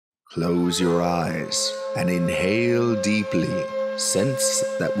Close your eyes and inhale deeply. Scents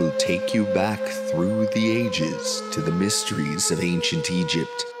that will take you back through the ages to the mysteries of ancient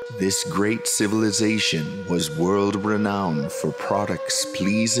Egypt. This great civilization was world-renowned for products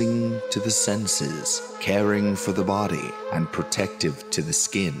pleasing to the senses, caring for the body, and protective to the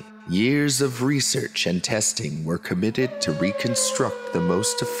skin. Years of research and testing were committed to reconstruct the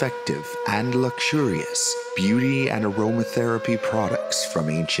most effective and luxurious beauty and aromatherapy products from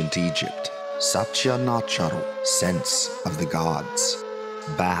ancient Egypt. Satjya Natjrw, Scents of the Gods.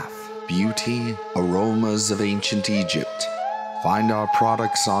 Bath, Beauty, Aromas of Ancient Egypt. Find our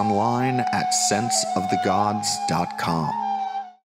products online at scentsofthegods.com.